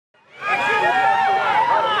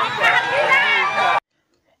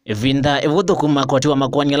Vinda evuthukuma kotiwa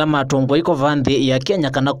makwanyala matongoi vanthi ya Kenya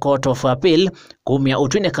kana Court of Appeal kumia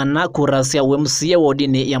utwine kana kurasia wemsia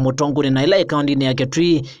wodini ya Mutonguni na ila ikaundini ya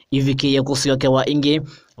KITUI ivikiye kusiokewa ingi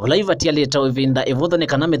ulaivatia leta vinda evuthone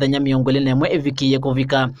kana mithenya miongo nemwe ivikiye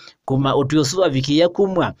kuvika kuma utuyosu avikiye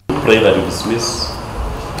kumwa. Pray that you dismiss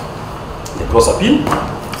the cross appeal.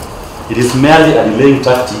 It is merely a delaying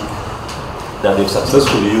tactic that they've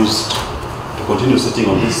successfully used to continue sitting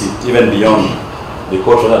on this seat even beyond the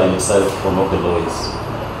court order in itself from what the law is,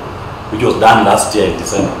 which was done last year in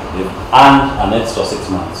December. They've earned an extra 6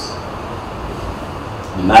 months,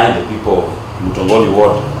 denying the people of Mutonguni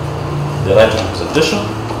ward the right to representation,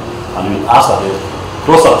 and we ask that the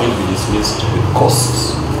cross appeal be dismissed with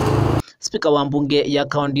costs. Spika wa mbunge ya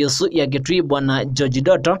kaunti yesu ya KITUI bwana George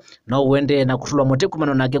Doto no uende na kutulwa mote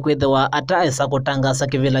kumano nake kwithiwa ataesa kutangasa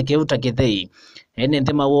kivila kiuta kithei ene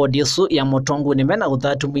nthima ward yesu ya Mutonguni mena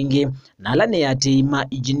uthatu mwingi na alani ya tima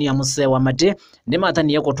engineer muse wa mate ni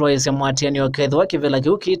matania kutwaisya MUATIANIO KETHIWA kivila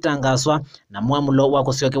kiu kitangaswa na mwamulo wa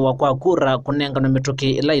kusiokewa kwa kura kunengano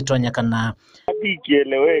mituki ila itonya kana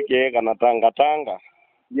kieleweke kana tanga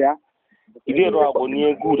ile ro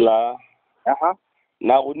akunie gula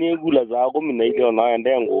na kunie gula za kumina ile na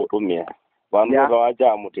ende ngutumia vandu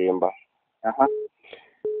wacha mutemba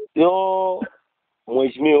yo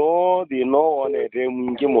mheshimiwa dino onete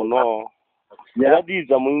mwingi muno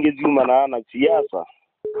yadiza mwingi zuma na siasa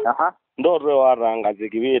ndore waranga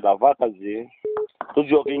zikibita vakazi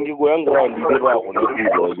tuzio kingi kuyangra ndiro akuno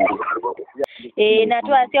na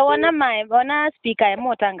tuasia wana mai bona speaker ya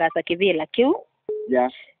motangasa kivila kiu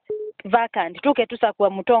vacant tuke tusakwa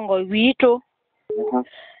Mutongoi wito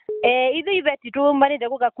ithu ibeti tumbanite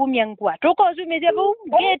kukakumia ngwa tuko zumizia bu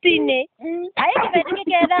getine ayi ibeti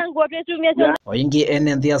keketha ngwa twesumia so oingi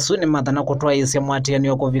ene thiasu ni mathana kutwaisya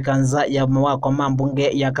MUATIANIO kuvikanza ya mawako mambunge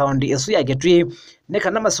ya kaunti yesu ya KITUI ne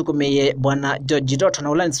kana masukumeye bwana George Doto na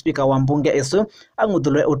ulan speaker wa mbunge yesu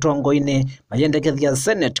anguthulwe utongoini mayendekethia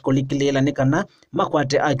senate kulikilila ni kana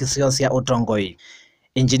makwate akisiosya utongoi.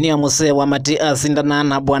 Engineer muse wa mati asindana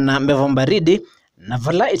na bwana Mbevo Mbaridi na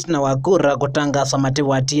vala itina wa kura kutangasa mati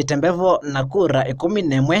wati tembevo na kura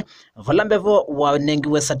 11 vala Mbevo wa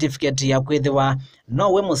nengiwe certificate ya kwithiwa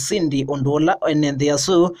nowe musindi undula enenthi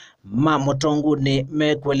yasu ma Mutonguni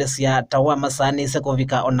mekwelesya tawa masani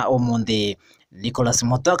sekovika ona omunthi. Nicholas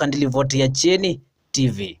Motoka ndilivoti ya Cheni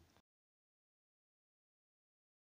TV.